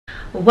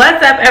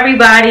What's up,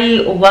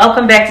 everybody?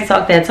 Welcome back to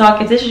Talk That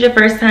Talk. If this is your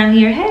first time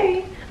here,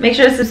 hey, make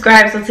sure to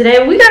subscribe. So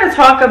today we got to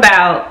talk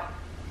about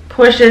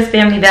Porsha's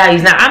family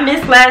values. Now, I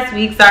missed last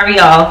week, sorry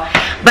y'all,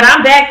 but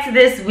I'm back to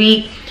this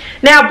week.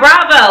 Now,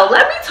 Bravo,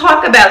 let me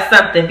talk about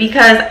something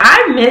because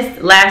I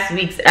missed last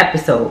week's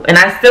episode and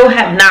I still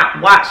have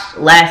not watched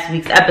last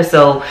week's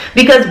episode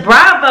because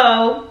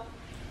Bravo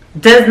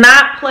does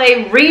not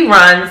play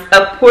reruns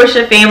of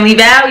Porsha family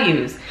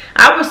values.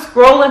 I was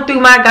scrolling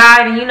through my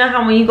guide, and you know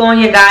how when you go on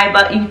your guide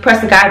button, you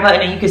press the guide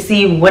button and you can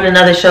see when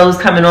another show's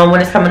coming on,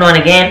 when it's coming on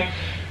again.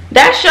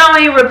 That show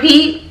ain't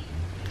repeat.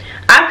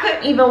 I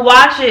couldn't even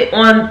watch it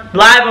on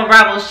live on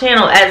Bravo's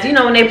channel, as you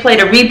know, when they play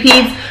the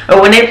repeats or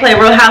when they play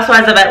Real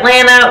Housewives of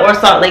Atlanta or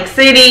Salt Lake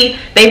City,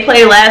 they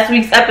play last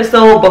week's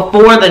episode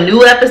before the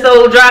new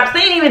episode drops.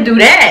 They didn't even do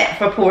that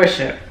for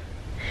Porsha.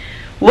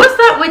 What's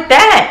up with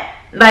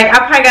that? Like, I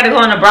probably got to go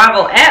on the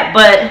Bravo app,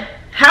 but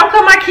how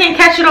come I can't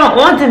catch it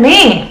on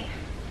demand?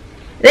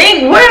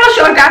 Where else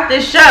y'all got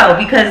this show?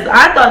 Because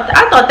I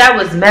thought that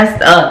was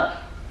messed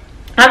up.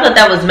 I thought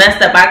that was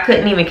messed up. I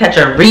couldn't even catch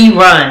a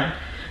rerun.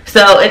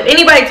 So if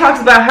anybody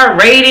talks about her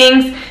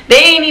ratings,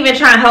 they ain't even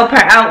trying to help her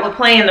out with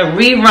playing the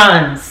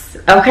reruns.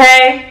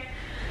 Okay?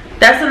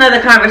 That's another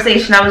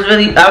conversation. I was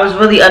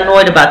really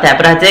annoyed about that,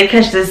 but I did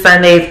catch this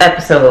Sunday's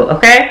episode,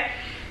 okay?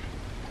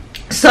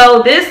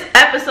 So this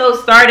episode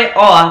started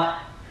off,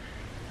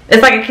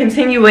 it's like a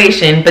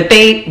continuation, but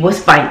they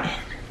was fighting.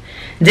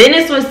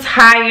 Dennis was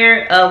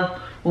tired of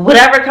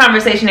whatever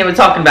conversation they were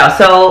talking about.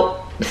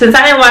 So since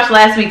I didn't watch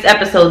last week's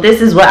episode,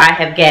 this is what I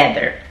have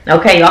gathered.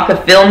 Okay, y'all can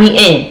fill me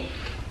in.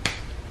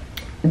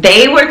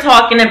 They were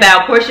talking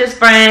about Porsha's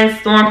friends.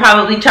 Storm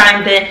probably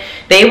chimed in.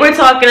 They were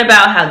talking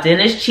about how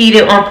Dennis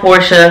cheated on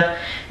Porsha,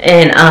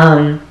 and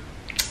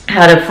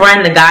how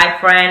the guy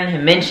friend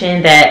had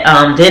mentioned that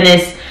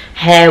Dennis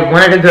had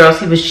one of the girls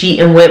he was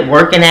cheating with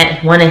working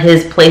at one of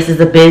his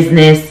places of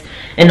business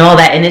and all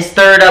that, and it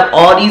stirred up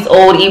all these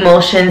old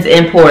emotions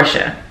in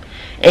Porsha,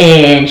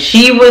 and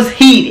she was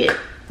heated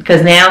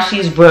because now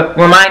she's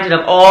reminded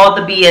of all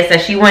the BS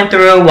that she went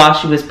through while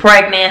she was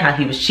pregnant, how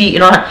he was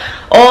cheating on her,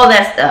 all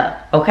that stuff.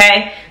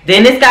 Okay,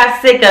 Dennis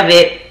got sick of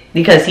it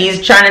because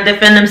he's trying to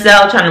defend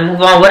himself, trying to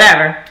move on,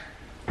 whatever,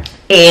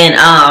 and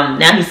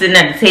now he's sitting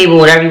at the table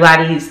with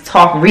everybody. He's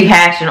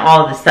rehashing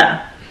all the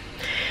stuff.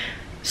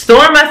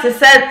 Storm must have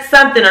said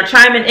something or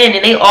chiming in,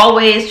 and they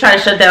always try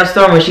to shut down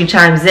Storm when she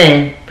chimes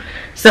in.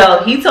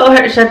 So he told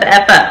her to shut the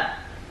F up.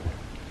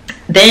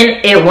 Then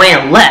it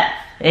went left.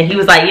 And he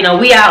was like, you know,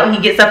 we out. He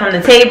gets up from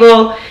the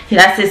table.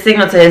 That's his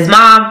signal to his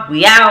mom.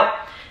 We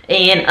out.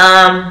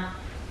 And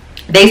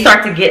they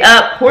start to get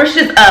up.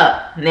 Porsha's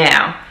up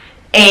now.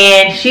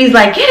 And she's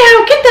like, get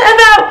out. Get the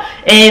F out.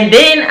 And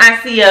then I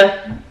see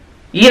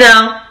you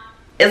know,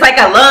 it's like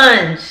a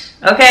lunge.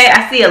 Okay?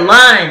 I see a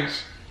lunge.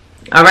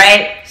 All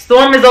right?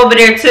 Storm is over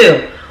there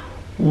too.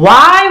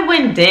 Why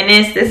when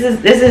Dennis,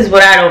 this is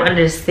what I don't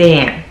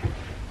understand,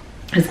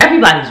 because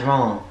everybody's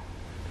wrong.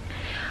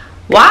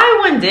 Why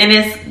when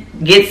Dennis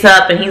gets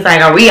up and he's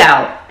like, are we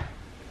out?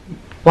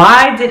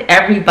 Why did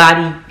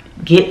everybody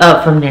get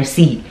up from their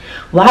seat?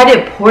 Why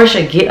did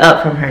Porsha get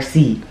up from her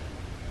seat?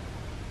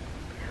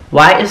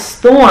 Why is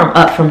Storm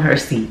up from her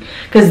seat?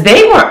 Because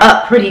they were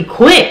up pretty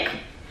quick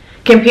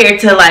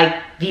compared to like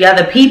the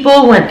other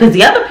people, because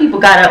the other people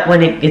got up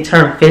when it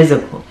turned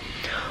physical.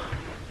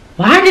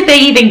 Why did they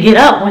even get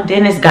up when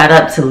Dennis got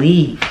up to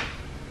leave?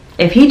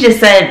 If he just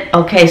said,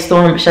 okay,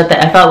 Storm, shut the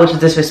F up, which is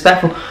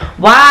disrespectful,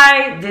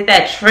 why did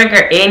that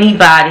trigger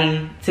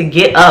anybody to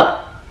get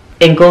up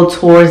and go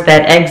towards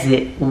that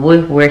exit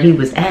where he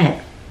was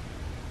at?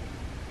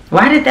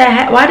 Why did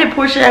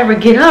Porsha ever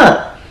get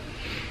up?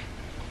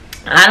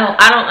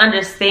 I don't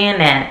understand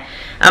that.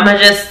 I'm gonna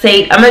just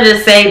say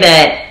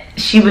that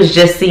she was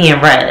just seeing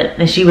red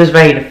and she was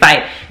ready to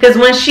fight. Because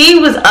when she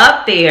was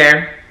up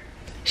there,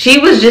 she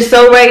was just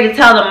so ready to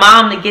tell the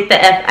mom to get the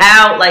F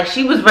out. Like,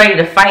 she was ready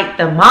to fight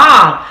the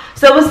mom.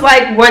 So it's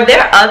like, were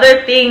there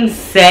other things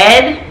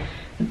said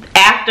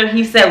after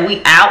he said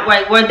we out?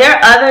 Right? Were there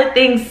other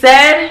things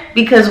said?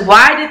 Because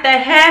why did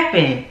that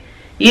happen?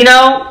 You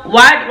know,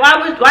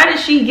 why did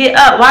she get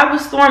up? Why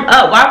was Storm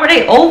up? Why were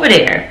they over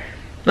there?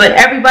 But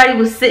everybody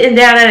was sitting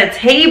down at a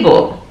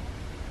table.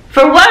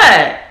 For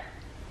what?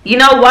 You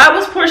know, why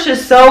was Porsha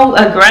so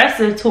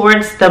aggressive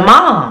towards the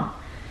mom?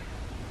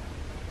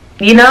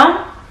 You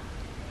know?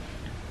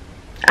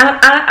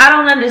 I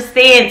don't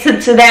understand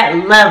to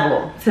that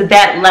level. To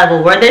that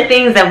level. Were there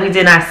things that we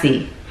did not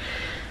see?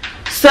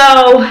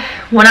 So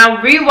when I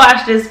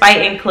rewatched this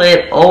fighting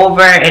clip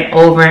over and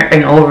over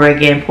and over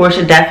again,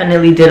 Porsha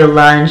definitely did a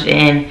lunge,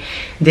 and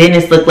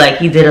Dennis looked like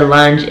he did a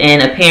lunge,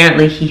 and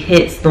apparently he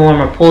hit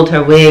Storm or pulled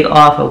her wig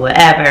off or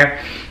whatever.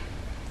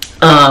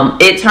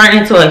 It turned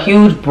into a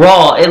huge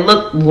brawl. It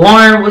looked,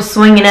 Lauren was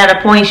swinging at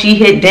a point. She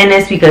hit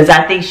Dennis because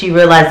I think she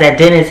realized that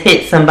Dennis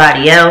hit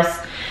somebody else.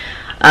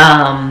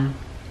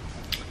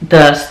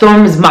 The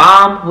Storm's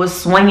mom was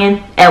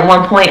swinging at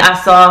one point. I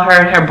saw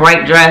her in her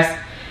bright dress.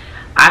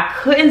 I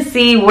couldn't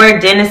see where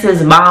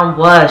Dennis's mom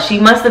was. She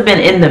must have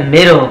been in the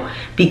middle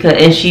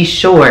and she's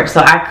short,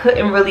 so I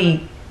couldn't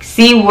really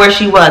see where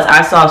she was.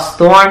 I saw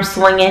Storm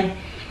swinging,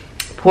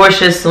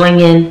 Porsha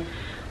swinging,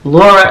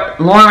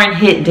 Lauren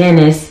hit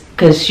Dennis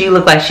because she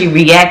looked like she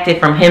reacted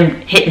from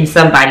him hitting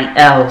somebody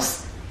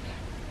else.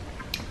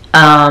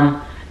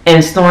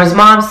 And Storm's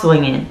mom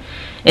swinging,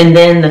 and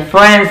then the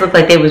friends looked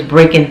like they was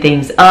breaking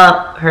things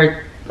up.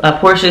 Her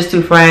Porsha's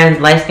two friends,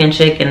 light-skinned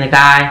chick and the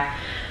guy.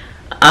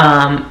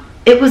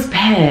 It was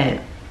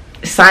bad.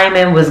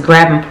 Simon was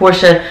grabbing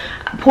Porsha.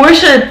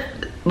 Porsha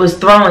was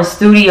throwing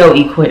studio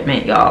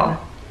equipment, y'all.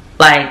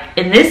 Like,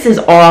 and this is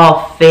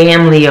all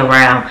family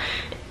around.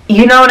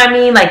 You know what I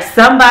mean? Like,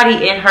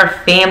 somebody in her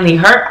family,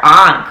 her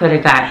aunt could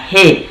have got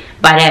hit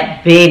by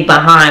that big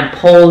behind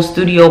pole,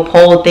 studio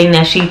pole thing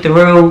that she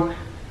threw.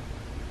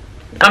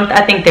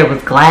 I think there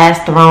was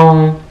glass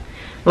thrown.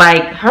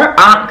 Like, her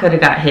aunt could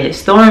have got hit.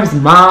 Storm's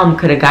mom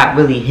could have got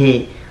really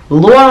hit.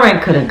 Lauren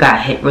could have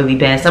got hit really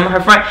bad. Some of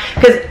her friends,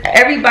 because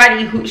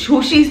everybody who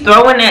she's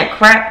throwing that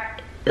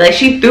crap, like,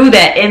 she threw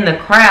that in the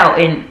crowd,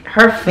 and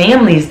her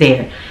family's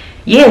there.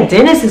 Yeah,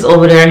 Dennis is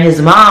over there and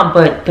his mom,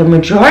 but the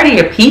majority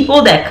of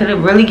people that could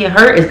have really get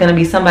hurt is going to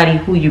be somebody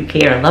who you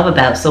care and love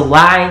about. So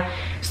why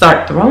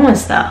start throwing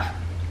stuff?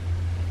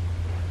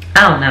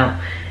 I don't know.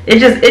 It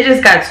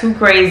just got too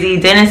crazy.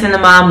 Dennis and the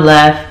mom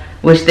left,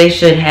 which they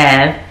should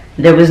have.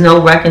 There was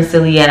no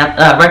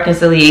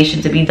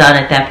reconciliation to be done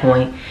at that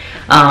point.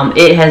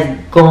 It has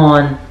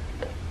gone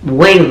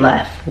way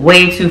left,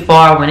 way too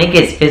far. When it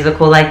gets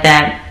physical like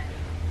that,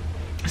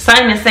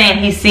 Simon's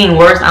saying he's seen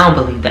worse. I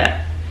don't believe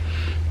that.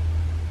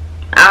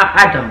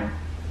 I don't.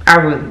 I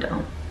really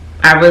don't.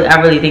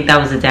 I really think that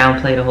was a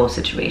downplay the whole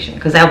situation,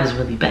 because that was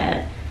really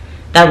bad.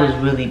 That was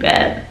really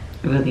bad.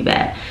 Really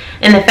bad.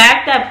 And the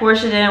fact that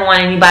Porsha didn't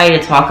want anybody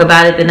to talk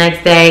about it the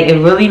next day,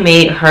 it really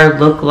made her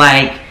look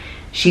like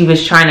she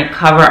was trying to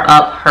cover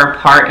up her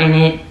part in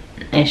it,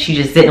 and she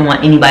just didn't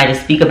want anybody to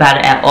speak about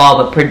it at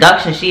all. But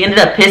production, she ended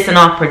up pissing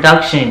off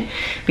production,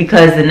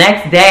 because the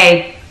next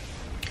day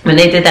when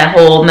they did that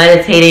whole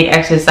meditating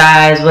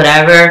exercise,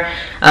 whatever,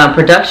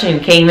 production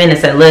came in and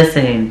said,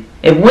 listen,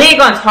 if we ain't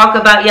gonna talk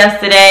about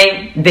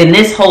yesterday, then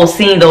this whole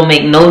scene don't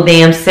make no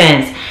damn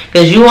sense.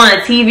 Because you on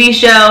a TV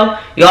show,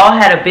 y'all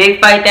had a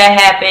big fight that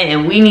happened,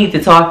 and we need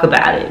to talk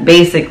about it,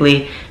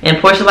 basically. And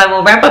Porsha's like,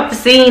 well, wrap up the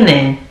scene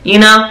then. You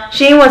know,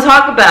 she didn't want to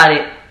talk about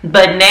it.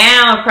 But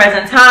now, at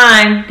present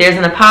time, there's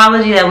an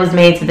apology that was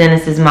made to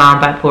Dennis's mom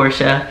by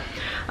Porsha.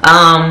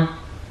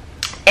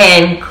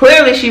 And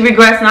clearly she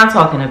regrets not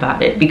talking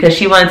about it, because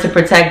she wanted to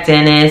protect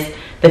Dennis,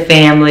 the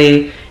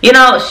family. You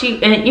know,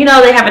 you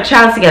know, they have a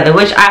child together,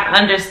 which I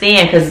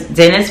understand, because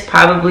Dennis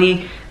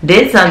probably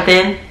did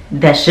something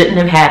that shouldn't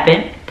have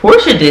happened.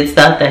 Porsha did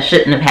stuff that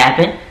shouldn't have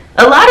happened.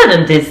 A lot of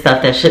them did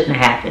stuff that shouldn't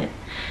have happened.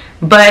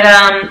 But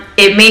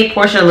it made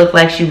Porsha look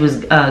like she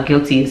was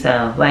guilty as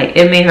hell. Like,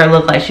 it made her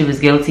look like she was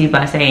guilty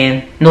by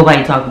saying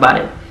nobody talked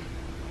about it.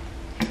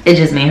 It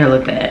just made her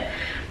look bad.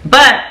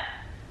 But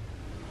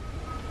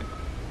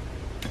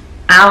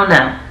I don't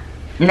know.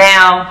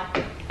 Now,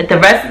 at the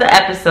rest of the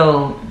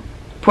episode,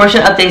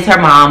 Porsha updates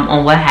her mom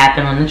on what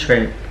happened on the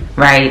trip,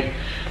 right?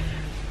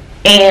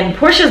 And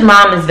Porsha's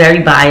mom is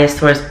very biased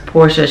towards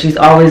Porsha. She's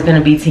always going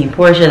to be Team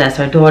Porsha. That's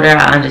her daughter.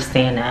 I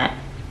understand that.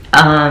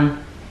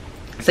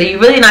 So you're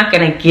really not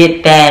going to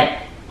get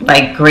that,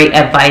 like, great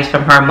advice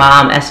from her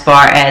mom as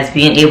far as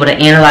being able to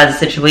analyze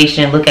the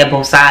situation, look at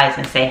both sides,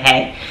 and say,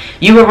 hey,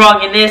 you were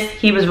wrong in this,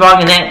 he was wrong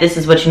in that, this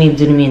is what you need to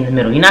do to me in the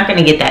middle. You're not going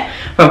to get that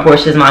from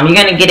Porsha's mom. You're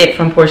going to get it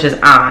from Porsha's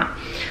aunt.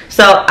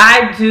 So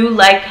I do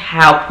like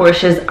how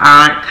Porsha's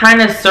aunt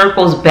kind of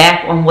circles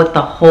back on what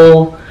the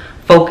whole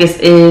focus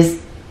is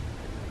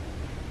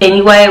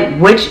anyway,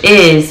 which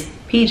is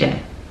PJ.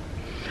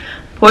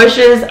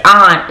 Porsha's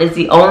aunt is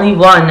the only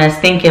one that's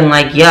thinking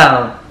like,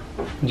 yo,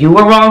 you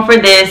were wrong for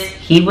this,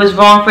 he was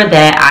wrong for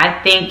that.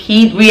 I think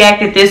he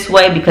reacted this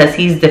way because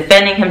he's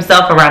defending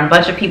himself around a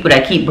bunch of people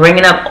that keep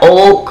bringing up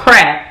old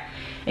crap,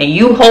 and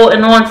you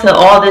holding on to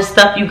all this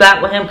stuff you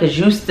got with him because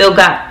you still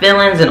got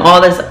feelings and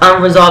all this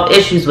unresolved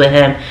issues with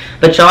him.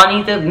 But y'all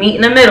need to meet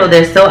in the middle.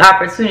 There's still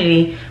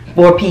opportunity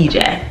for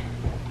PJ.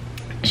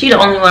 She the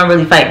only one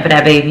really fighting for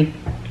that baby.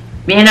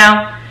 You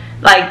know?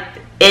 Like,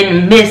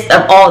 in midst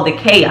of all the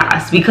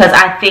chaos. Because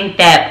I think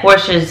that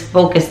Porsha's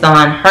focused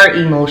on her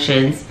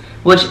emotions,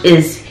 which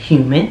is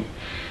human.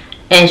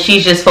 And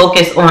she's just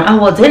focused on, oh,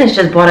 well, Dennis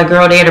just brought a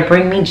girl there to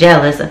bring me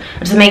jealous, or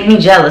to make me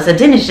jealous, or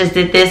Dennis just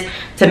did this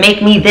to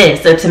make me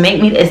this, or to make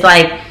me, it's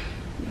like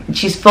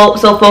she's so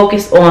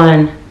focused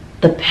on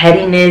the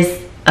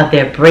pettiness of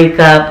their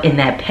breakup and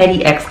that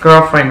petty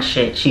ex-girlfriend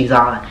shit she's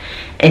on.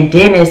 And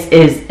Dennis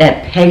is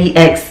that petty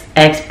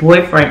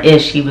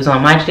ex-boyfriend-ish he was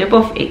on. Mind you, they're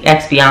both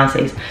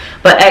ex-fiancés,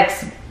 but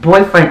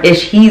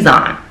ex-boyfriend-ish he's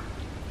on,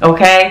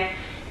 okay?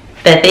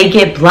 That they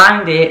get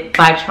blinded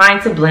by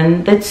trying to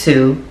blend the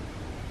two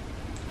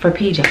for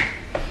PJ.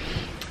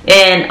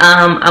 And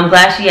I'm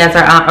glad she has her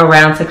aunt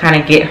around to kind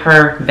of get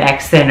her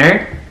back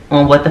centered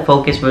on what the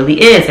focus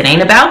really is. It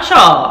ain't about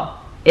y'all.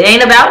 It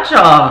ain't about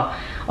y'all.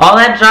 All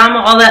that drama,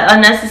 all that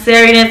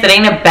unnecessariness, it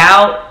ain't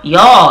about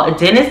y'all.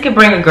 Dennis can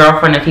bring a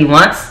girlfriend if he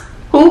wants.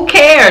 Who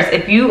cares?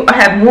 If you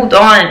have moved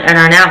on and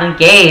are now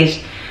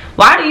engaged,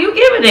 why do you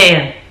give a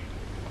damn?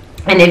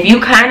 And if you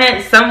kind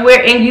of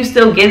somewhere in you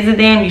still gives a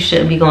damn, you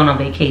shouldn't be going on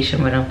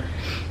vacation with him.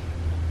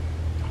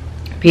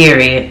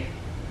 Period.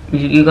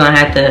 You're going to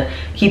have to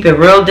keep it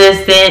real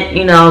distant,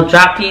 you know,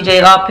 drop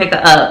PJ off, pick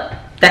her up.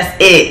 That's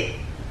it.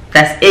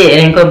 That's it.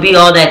 It ain't going to be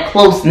all that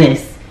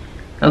closeness.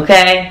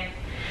 Okay?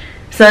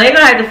 So they're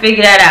going to have to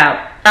figure that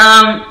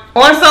out.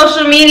 On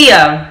social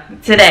media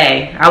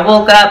today, I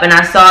woke up and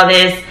I saw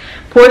this.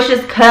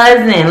 Porsha's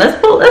cousin. Let's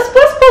pull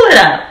it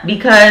up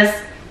because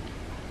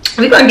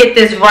we're going to get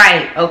this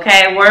right,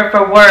 okay? Word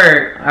for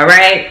word, all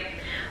right?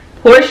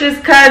 Porsha's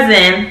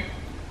cousin,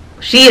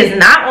 she is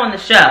not on the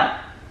show,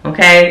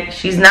 okay?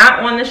 She's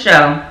not on the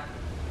show.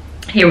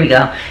 Here we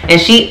go.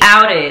 And she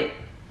outed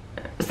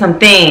some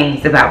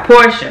things about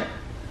Porsha,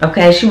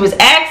 okay? She was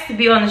asked to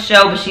be on the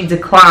show, but she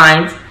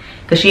declined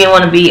because she didn't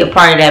want to be a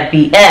part of that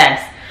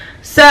BS.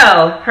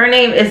 So, her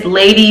name is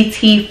Lady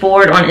T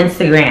Ford on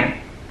Instagram.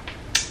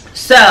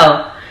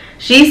 So,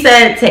 she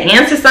said to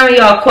answer some of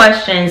y'all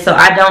questions so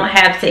I don't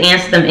have to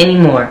answer them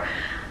anymore.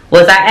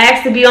 Was I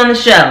asked to be on the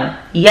show?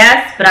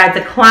 Yes, but I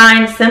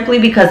declined simply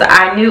because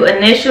I knew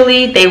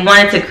initially they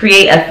wanted to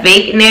create a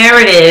fake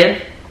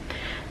narrative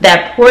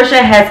that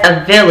Porsha has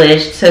a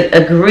village to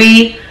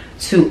agree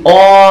to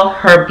all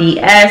her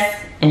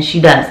BS, and she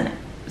doesn't.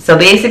 So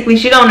basically,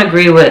 she don't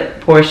agree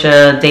with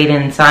Porsha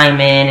dating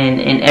Simon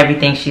and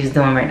everything she's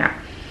doing right now.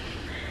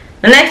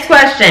 The next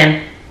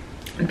question.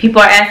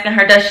 People are asking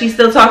her, does she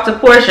still talk to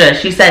Porsha?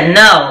 She said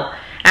no.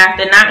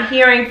 After not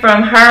hearing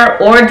from her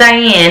or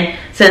Diane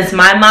since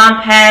my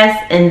mom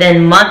passed and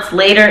then months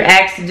later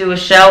asked to do a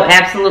show,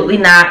 absolutely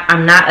not.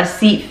 I'm not a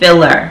seat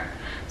filler.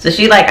 So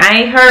she like,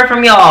 I ain't heard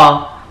from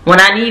y'all when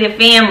I needed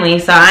family,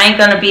 so I ain't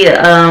going to be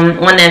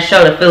on that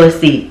show to fill a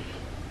seat.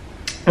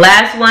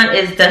 Last one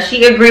is, does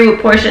she agree with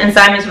Porsha and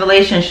Simon's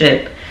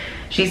relationship?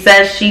 She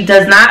says she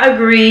does not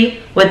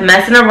agree with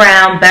messing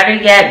around, better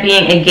yet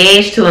being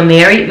engaged to a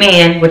married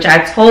man, which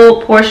I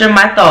told Porsha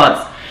my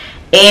thoughts.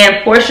 And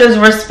Porsha's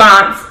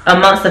response,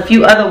 amongst a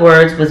few other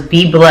words, was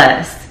be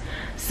blessed.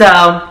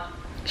 So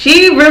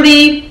she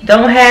really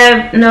don't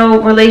have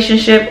no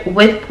relationship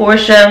with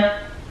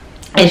Porsha.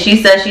 And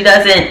she says she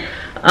doesn't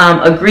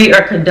agree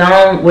or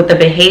condone with the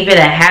behavior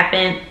that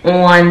happened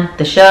on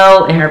the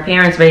show. And her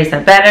parents raised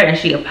her better. And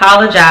she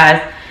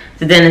apologized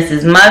to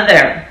Dennis's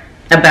mother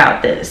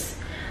about this.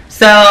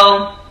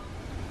 So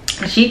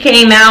she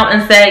came out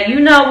and said,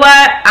 you know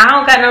what? I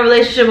don't got no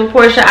relationship with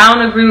Porsha. I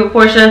don't agree with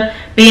Porsha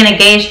being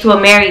engaged to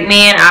a married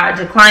man. I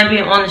decline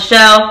being on the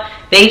show.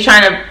 They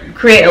trying to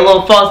create a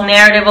little false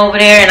narrative over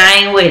there and I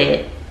ain't with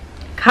it.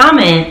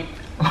 Comment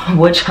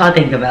what y'all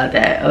think about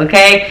that,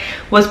 okay?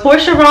 Was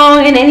Porsha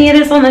wrong in any of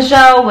this on the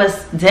show?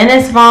 Was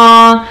Dennis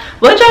wrong?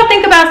 What y'all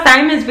think about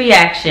Simon's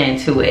reaction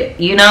to it?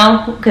 You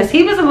know, because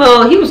he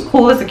was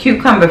cool as a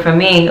cucumber for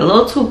me. A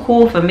little too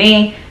cool for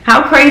me.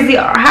 How crazy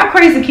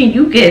can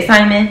you get,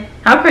 Simon?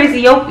 How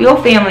crazy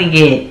your family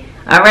get?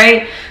 All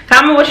right?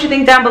 Comment what you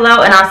think down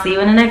below, and I'll see you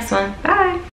in the next one. Bye.